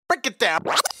Break it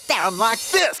down like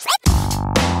this.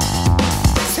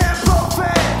 Tempo Fit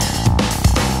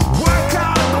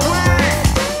Workout of the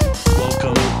Week.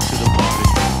 Welcome to the party.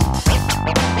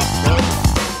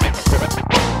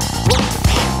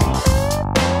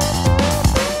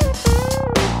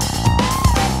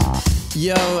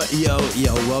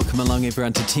 Yo, welcome along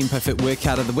everyone to Tempo Fit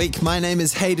Workout of the Week. My name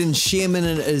is Hayden Shearman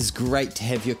and it is great to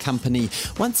have your company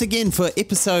once again for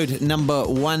episode number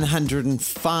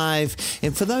 105.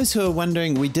 And for those who are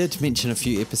wondering, we did mention a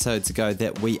few episodes ago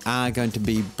that we are going to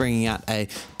be bringing out a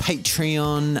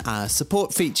Patreon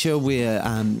support feature where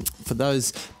for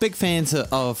those big fans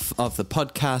of the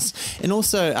podcast and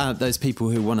also those people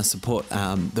who want to support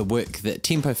the work that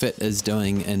Tempo Fit is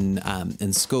doing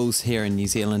in schools here in New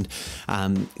Zealand,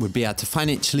 would be able to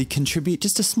financially contribute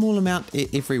just a small amount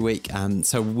every week.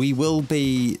 So we will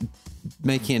be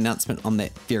making an announcement on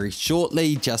that very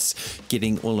shortly, just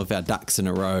getting all of our ducks in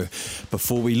a row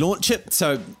before we launch it.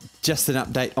 So just an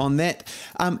update on that.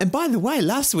 And by the way,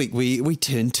 last week we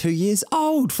turned 2 years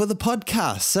old for the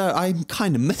podcast. So I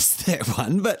kind of missed that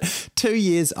one, but 2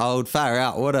 years old, far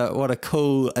out. What a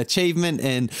cool achievement.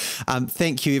 And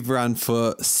thank you everyone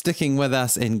for sticking with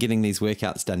us and getting these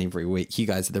workouts done every week. You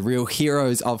guys are the real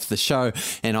heroes of the show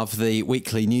and of the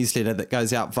weekly newsletter that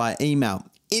goes out via email.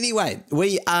 Anyway,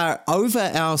 we are over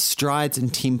our strides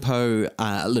and tempo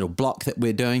little block that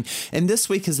we're doing. And this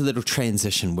week is a little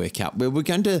transition workout where we're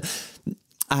going to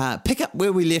pick up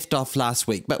where we left off last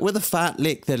week, but with a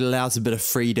fartlek that allows a bit of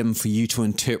freedom for you to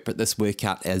interpret this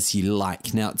workout as you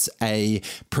like. Now, it's a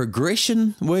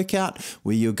progression workout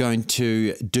where you're going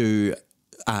to do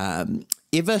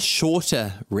ever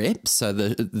shorter reps. So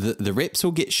the reps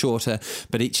will get shorter,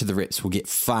 but each of the reps will get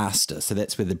faster. So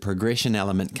that's where the progression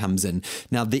element comes in.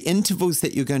 Now, the intervals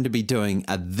that you're going to be doing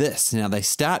are this. Now, they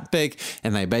start big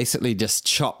and they basically just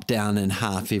chop down in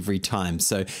half every time.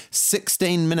 So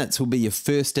 16 minutes will be your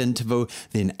first interval,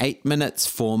 then 8 minutes,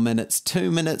 4 minutes,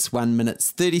 2 minutes, 1 minute,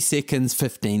 30 seconds,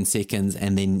 15 seconds,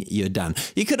 and then you're done.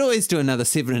 You could always do another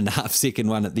 7.5 second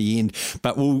one at the end,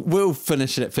 but we'll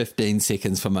finish it at 15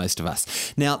 seconds for most of us.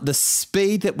 Now, the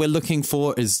speed that we're looking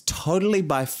for is totally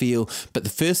by feel, but the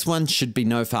first one should be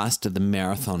no faster than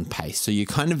marathon pace. So you're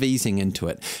kind of easing into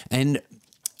it. And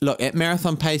look, at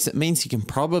marathon pace, it means you can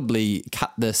probably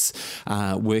cut this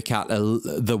workout,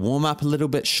 the warm-up a little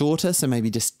bit shorter. So maybe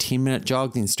just 10-minute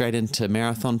jog, then straight into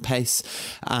marathon pace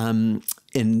and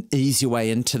ease your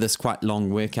way into this quite long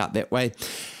workout that way.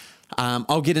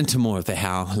 I'll get into more of the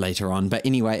how later on. But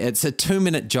anyway, it's a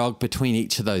 2-minute jog between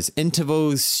each of those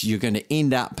intervals. You're going to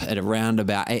end up at around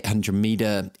about 800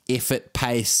 meter effort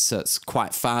pace. So it's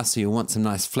quite fast. So you'll want some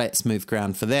nice flat, smooth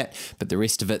ground for that. But the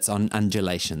rest of it's on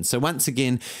undulation. So once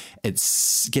again,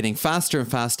 it's getting faster and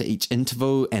faster each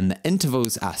interval. And the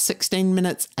intervals are 16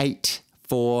 minutes, 8,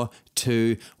 4,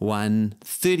 2, 1,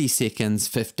 30 seconds,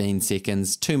 15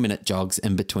 seconds, 2-minute jogs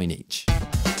in between each.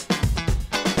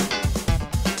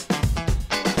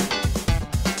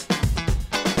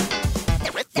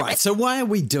 Right, so why are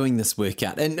we doing this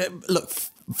workout? And look,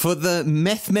 for the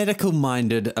mathematical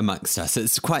minded amongst us,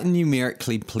 it's quite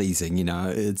numerically pleasing. You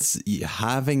know, you're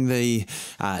having the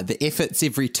efforts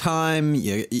every time.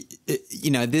 You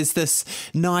know, there's this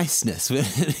niceness when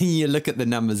you look at the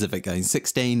numbers of it going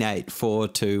 16, 8, 4,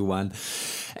 2, 1.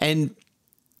 And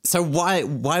so why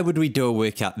would we do a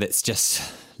workout that's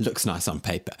just looks nice on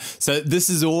paper? So this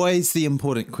is always the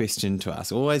important question to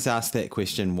ask. Always ask that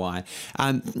question, why?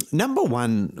 Number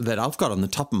one that I've got on the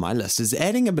top of my list is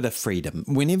adding a bit of freedom.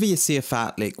 Whenever you see a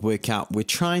fartlek workout, we're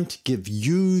trying to give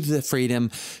you the freedom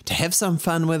to have some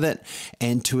fun with it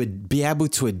and to be able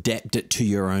to adapt it to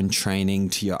your own training,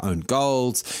 to your own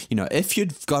goals. You know, if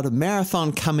you've got a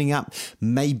marathon coming up,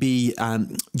 maybe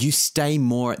you stay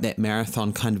more at that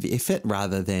marathon kind of effort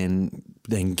rather than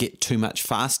get too much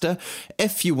faster.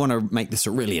 If you want to make this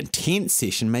a really intense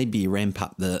session, maybe you ramp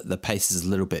up the paces a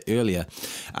little bit earlier.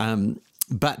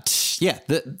 But yeah,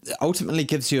 ultimately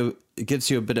gives you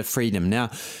a bit of freedom. Now,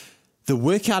 the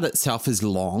workout itself is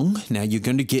long. Now you're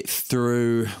going to get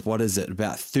through,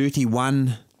 about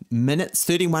 31 minutes,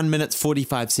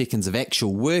 45 seconds of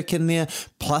actual work in there,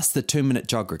 plus the 2-minute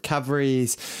jog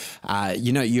recoveries.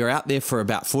 You're out there for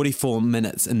about 44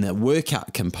 minutes in the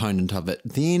workout component of it.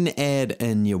 Then add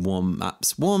in your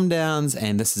warm-ups, warm-downs,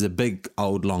 and this is a big,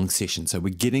 old, long session. So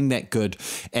we're getting that good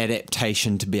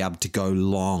adaptation to be able to go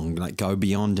long, like go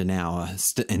beyond an hour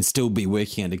and still be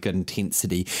working at a good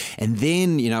intensity. And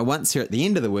then, once you're at the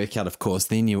end of the workout, of course,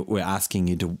 then we're asking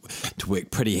you to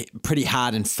work pretty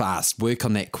hard and fast, work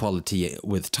on that quality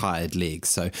with tired legs.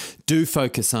 So do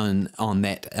focus on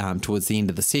that towards the end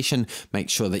of the session. Make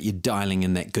sure that you're dialing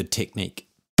in that good technique.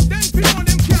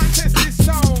 Then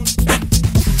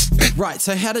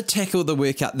right, so how to tackle the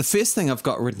workout. The first thing I've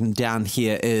got written down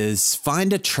here is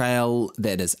find a trail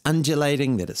that is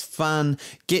undulating, that is fun,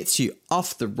 gets you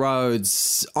off the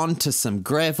roads, onto some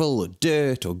gravel or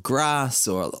dirt or grass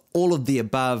or all of the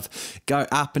above. Go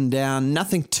up and down,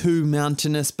 nothing too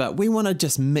mountainous, but we want to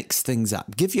just mix things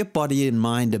up. Give your body and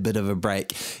mind a bit of a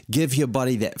break. Give your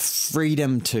body that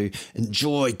freedom to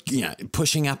enjoy,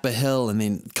 pushing up a hill and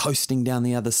then coasting down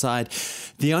the other side.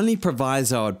 The only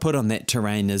proviso I'd put on that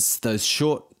terrain is those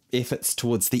short efforts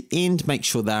towards the end. Make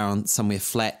sure they're on somewhere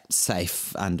flat,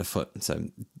 safe, underfoot. So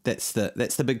that's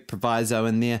the big proviso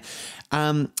in there.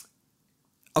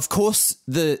 Of course,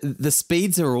 the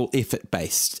speeds are all effort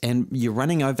based, and you're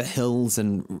running over hills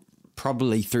and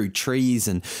probably through trees,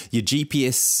 and your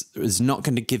GPS is not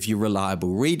going to give you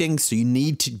reliable readings, so you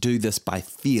need to do this by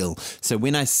feel. So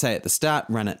when I say at the start,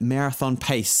 run at marathon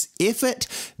pace effort,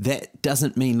 that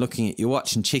doesn't mean looking at your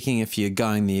watch and checking if you're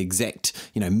going the exact,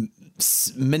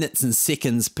 minutes and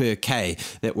seconds per K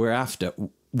that we're after.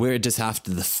 We're just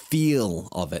after the feel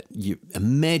of it. You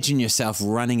imagine yourself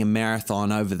running a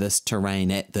marathon over this terrain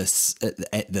at this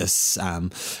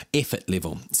effort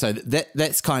level. So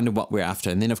that's kind of what we're after.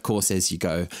 And then, of course, as you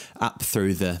go up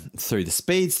through the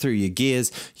speeds, through your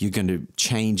gears, you're going to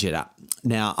change it up.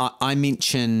 Now, I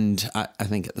mentioned, I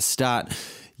think at the start,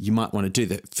 you might want to do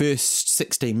the first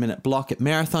 16-minute block at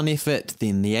marathon effort,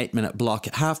 then the 8-minute block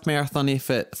at half marathon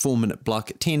effort, 4-minute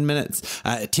block at 10 minutes,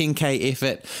 10K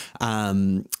effort,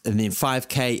 and then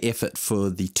 5K effort for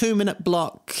the 2-minute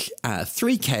block,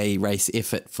 3K race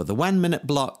effort for the 1-minute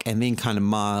block, and then kind of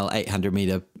mile,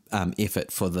 800-meter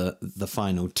effort for the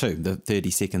final two, the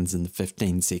 30 seconds and the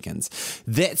 15 seconds.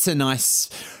 That's a nice,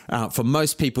 for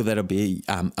most people that'll be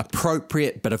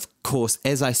appropriate, but of course,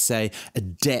 as I say,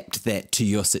 adapt that to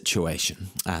your situation.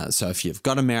 So if you've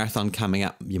got a marathon coming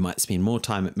up, you might spend more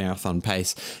time at marathon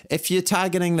pace. If you're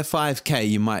targeting the 5K,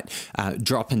 you might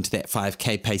drop into that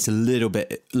 5K pace a little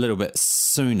bit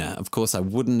sooner. Of course, I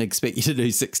wouldn't expect you to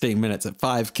do 16 minutes at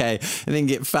 5K and then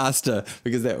get faster,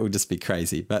 because that will just be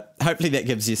crazy. But hopefully that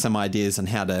gives you some ideas on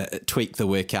how to tweak the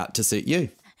workout to suit you.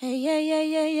 Hey,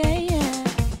 yeah.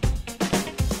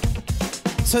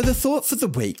 So the thought for the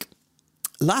week.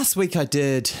 Last week I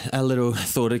did a little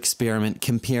thought experiment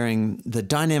comparing the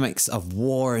dynamics of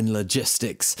war and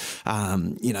logistics,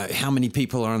 how many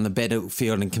people are on the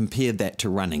battlefield, and compared that to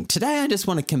running. Today I just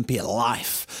want to compare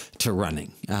life to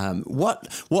running.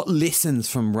 What lessons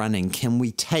from running can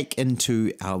we take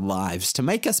into our lives to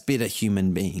make us better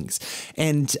human beings?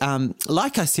 And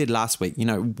like I said last week,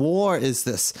 war is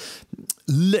this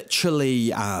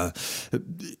literally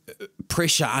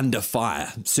pressure under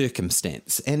fire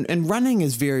circumstance, and running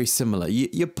is very similar.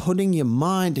 You're putting your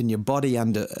mind and your body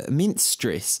under immense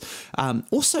stress.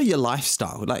 Also your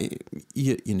lifestyle, like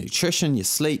your nutrition, your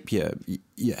sleep, your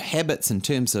habits in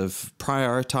terms of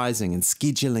prioritizing and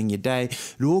scheduling your day.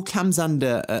 It all comes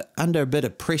under a bit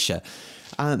of pressure.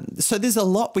 So there's a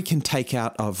lot we can take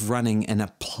out of running and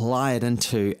apply it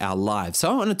into our lives. So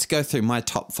I wanted to go through my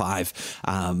top 5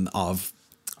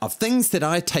 of things that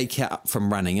I take out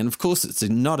from running. And of course, it's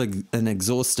not an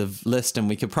exhaustive list, and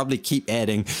we could probably keep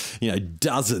adding,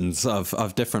 dozens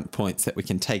of different points that we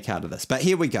can take out of this. But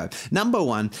here we go. Number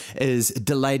 1 is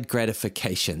delayed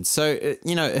gratification. So,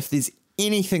 if there's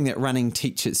anything that running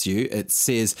teaches you, it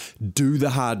says do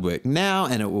the hard work now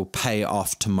and it will pay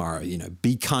off tomorrow.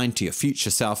 Be kind to your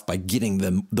future self by getting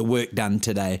the work done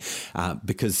today,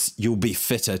 because you'll be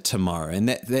fitter tomorrow. And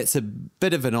that's a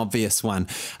bit of an obvious one,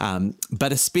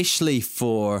 but especially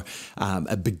for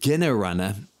a beginner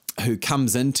runner who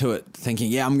comes into it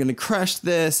thinking, I'm going to crush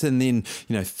this, and then,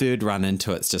 third run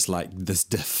into it's just like this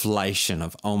deflation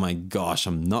of, oh my gosh,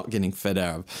 I'm not getting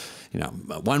fitter.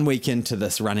 1 week into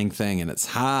this running thing and it's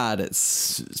hard,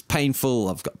 it's painful,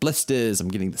 I've got blisters, I'm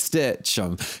getting the stitch,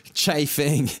 I'm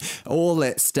chafing, all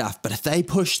that stuff. But if they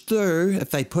push through,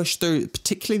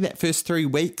 particularly that first 3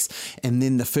 weeks and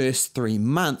then the first 3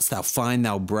 months, they'll find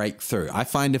they'll break through. I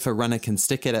find if a runner can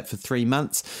stick at it for 3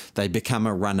 months, they become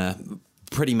a runner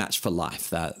pretty much for life.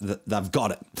 They've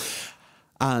got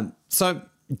it. So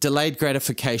delayed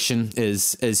gratification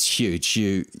is huge.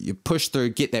 You push through,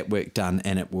 get that work done,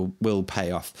 and it will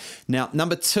pay off. Now,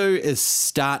 number 2 is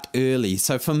start early.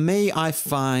 So for me, I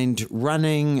find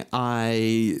running,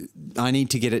 I need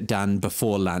to get it done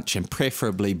before lunch and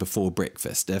preferably before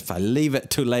breakfast. If I leave it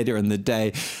till later in the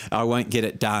day, I won't get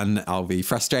it done. I'll be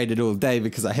frustrated all day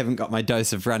because I haven't got my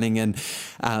dose of running in.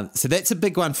 So that's a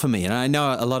big one for me. And I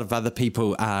know a lot of other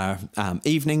people are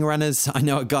evening runners. I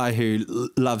know a guy who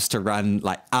loves to run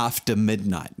like after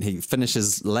midnight. He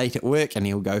finishes late at work and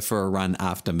he'll go for a run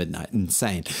after midnight.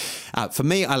 Insane. For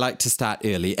me, I like to start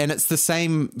early, and it's the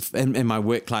same in my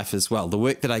work life as well. The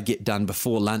work that I get done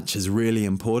before lunch is really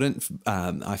important.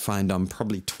 I find I'm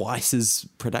probably twice as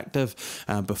productive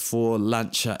before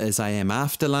lunch as I am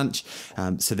after lunch.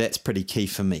 So that's pretty key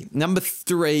for me. Number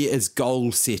 3 is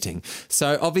goal setting.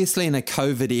 So obviously in a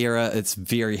COVID era, it's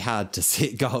very hard to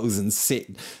set goals and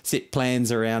set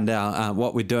plans around our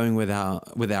what we're doing with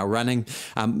our running.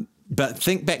 But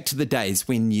think back to the days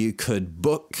when you could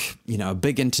book, a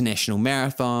big international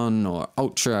marathon or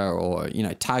ultra or,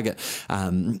 target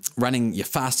running your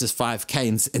fastest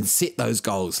 5K and set those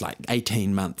goals like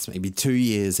 18 months, maybe 2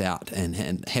 years out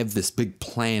and have this big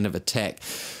plan of attack.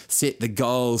 Set the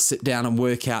goals, sit down and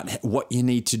work out what you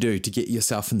need to do to get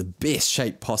yourself in the best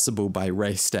shape possible by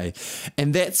race day.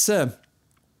 And that's a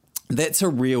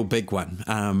real big one,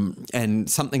 and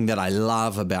something that I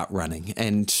love about running.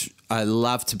 And I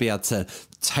love to be able to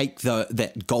take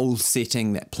that goal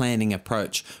setting, that planning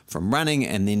approach from running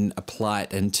and then apply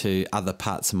it into other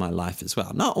parts of my life as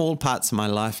well. Not all parts of my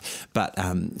life, but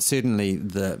certainly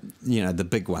the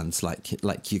big ones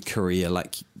like your career,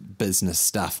 like business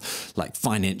stuff, like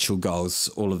financial goals,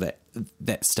 all of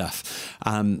that stuff.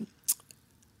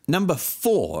 Number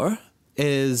 4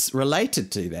 is related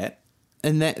to that,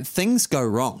 in that things go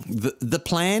wrong. The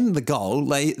plan, the goal,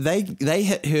 they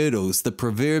hit hurdles. The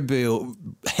proverbial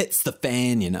hits the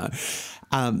fan,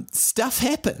 Stuff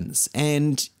happens.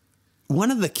 And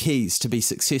one of the keys to be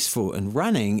successful in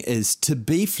running is to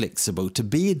be flexible, to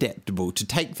be adaptable, to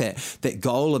take that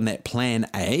goal and that plan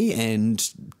A and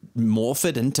morph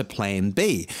it into plan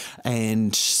B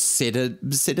and set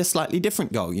a slightly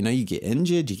different goal. You get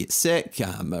injured, you get sick,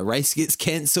 a race gets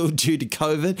cancelled due to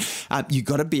COVID. You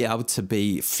got to be able to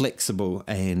be flexible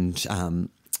and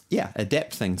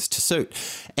adapt things to suit.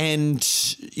 And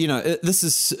this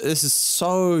is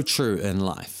so true in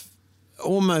life.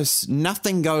 Almost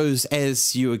nothing goes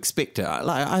as you expect it.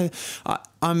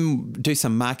 I'm do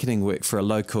some marketing work for a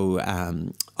local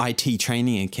IT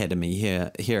training academy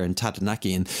here in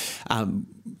Taranaki, and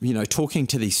talking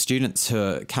to these students who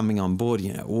are coming on board.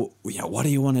 What do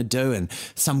you want to do? And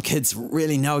some kids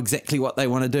really know exactly what they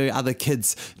want to do. Other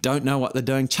kids don't know what they're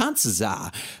doing. Chances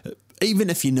are, even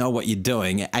if you know what you're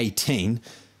doing at 18.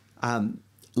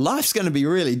 Life's going to be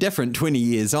really different 20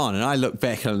 years on. And I look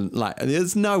back and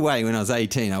there's no way when I was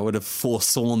 18, I would have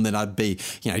foresawn that I'd be,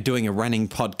 doing a running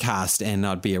podcast and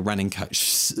I'd be a running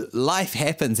coach. Life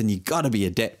happens and you got to be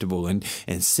adaptable and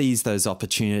seize those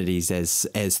opportunities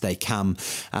as they come,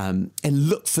 and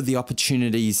look for the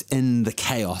opportunities in the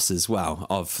chaos as well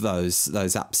of those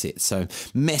upsets. So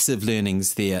massive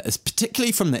learnings there, is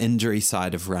particularly from the injury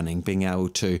side of running, being able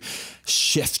to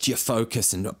shift your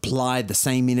focus and apply the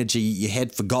same energy you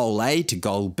had for goal A to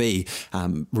goal B,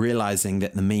 realizing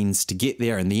that the means to get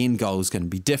there and the end goal is going to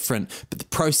be different, but the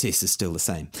process is still the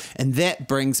same. And that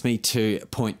brings me to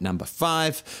point number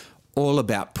 5, all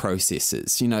about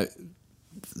processes.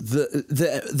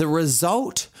 The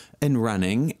result in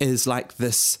running is like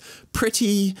this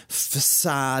pretty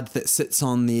facade that sits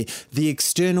on the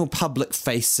external public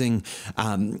face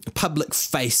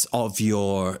of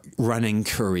your running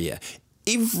career.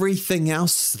 Everything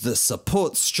else, the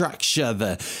support structure,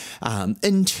 the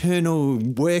internal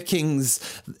workings,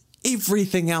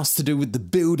 everything else to do with the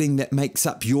building that makes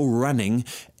up your running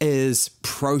is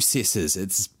processes.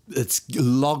 It's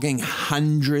logging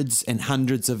hundreds and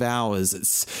hundreds of hours.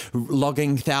 It's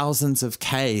logging thousands of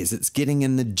Ks. It's getting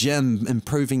in the gym,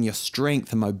 improving your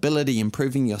strength and mobility,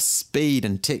 improving your speed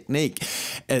and technique.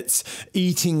 It's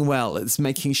eating well. It's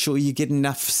making sure you get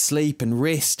enough sleep and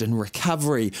rest and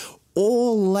recovery.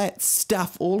 All that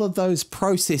stuff, all of those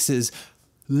processes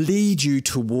lead you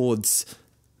towards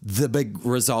the big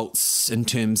results in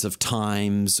terms of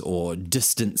times or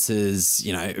distances,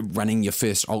 running your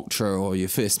first ultra or your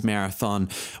first marathon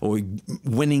or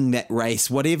winning that race,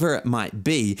 whatever it might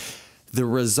be. The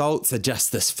results are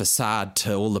just this facade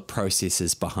to all the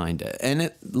processes behind it. And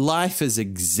life is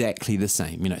exactly the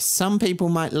same. Some people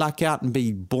might luck out and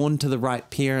be born to the right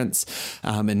parents,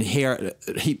 inherit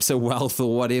heaps of wealth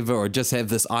or whatever, or just have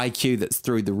this IQ that's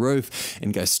through the roof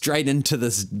and go straight into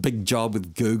this big job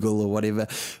with Google or whatever.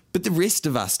 But the rest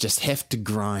of us just have to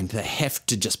grind. They have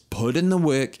to just put in the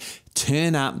work,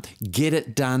 turn up, get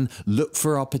it done, look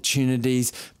for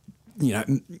opportunities,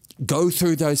 go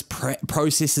through those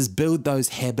processes, build those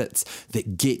habits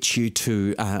that get you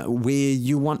to where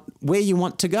you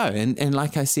want to go. And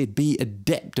like I said, be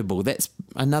adaptable. That's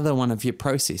another one of your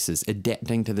processes,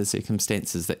 adapting to the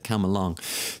circumstances that come along.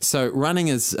 So running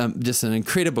is just an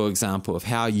incredible example of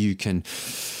how you can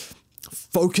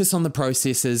Focus on the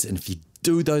processes, and if you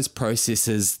do those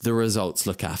processes, the results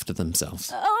look after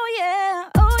themselves. Oh yeah,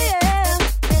 oh yeah.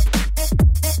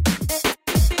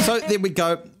 So there we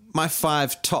go. My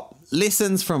 5 top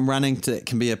lessons from running that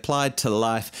can be applied to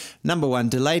life. Number 1,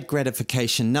 delayed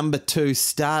gratification. Number 2,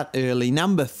 start early.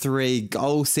 Number 3,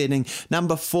 goal setting.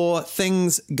 Number 4,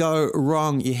 things go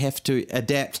wrong. You have to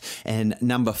adapt. And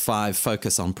number 5,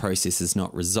 focus on processes,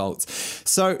 not results.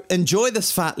 So enjoy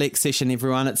this fartlek session,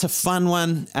 everyone. It's a fun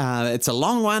one. It's a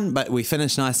long one, but we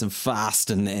finish nice and fast.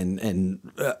 And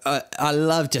I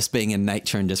love just being in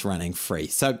nature and just running free.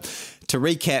 So to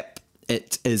recap,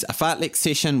 it is a fartlek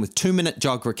session with 2-minute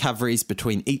jog recoveries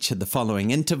between each of the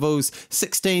following intervals: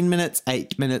 16 minutes,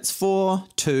 8 minutes, 4,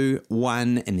 2,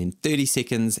 1, and then 30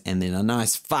 seconds, and then a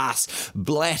nice fast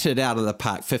blatted out of the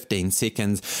park 15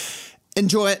 seconds.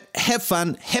 Enjoy it, have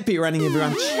fun, happy running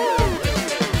everyone.